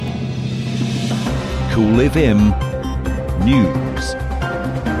Cool FM News.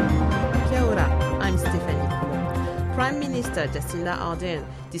 Kia ora, I'm Stephanie. Prime Minister Jacinda Ardern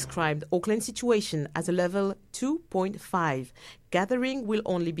described Auckland's situation as a level 2.5. Gathering will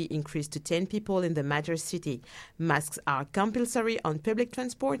only be increased to 10 people in the major city. Masks are compulsory on public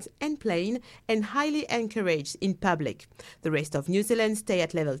transport and plane and highly encouraged in public. The rest of New Zealand stay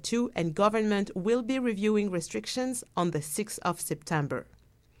at level 2 and government will be reviewing restrictions on the 6th of September.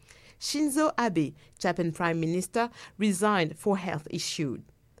 Shinzo Abe, Japan Prime Minister, resigned for health issues.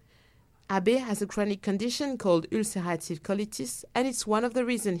 Abe has a chronic condition called ulcerative colitis, and it's one of the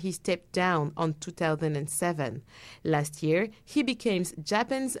reasons he stepped down in 2007. Last year, he became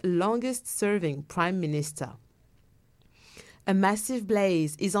Japan's longest-serving prime minister. A massive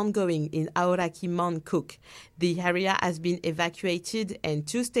blaze is ongoing in Aoraki Mount Cook. The area has been evacuated and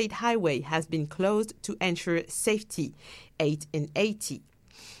two state highways have been closed to ensure safety, 8 and 80.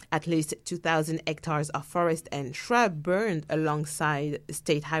 At least 2,000 hectares of forest and shrub burned alongside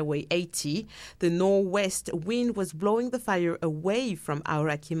State Highway 80. The northwest wind was blowing the fire away from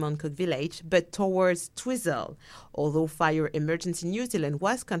Aoraki Mount Cook village, but towards Twizel. Although Fire Emergency New Zealand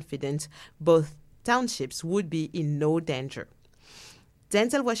was confident, both townships would be in no danger.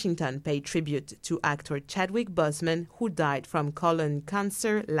 Denzel Washington paid tribute to actor Chadwick Boseman, who died from colon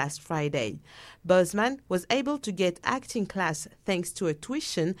cancer last Friday. Boseman was able to get acting class thanks to a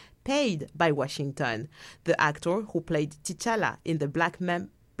tuition paid by Washington. The actor, who played T'Challa in the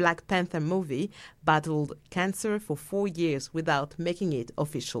Black Panther movie, battled cancer for 4 years without making it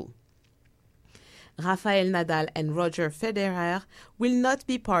official. Rafael Nadal and Roger Federer will not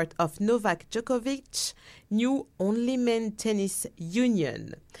be part of Novak Djokovic's new only men tennis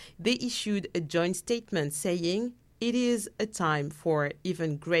union. They issued a joint statement saying it is a time for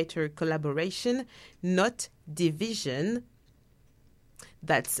even greater collaboration, not division.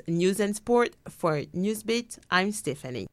 That's News and Sport. For Newsbeat, I'm Stephanie.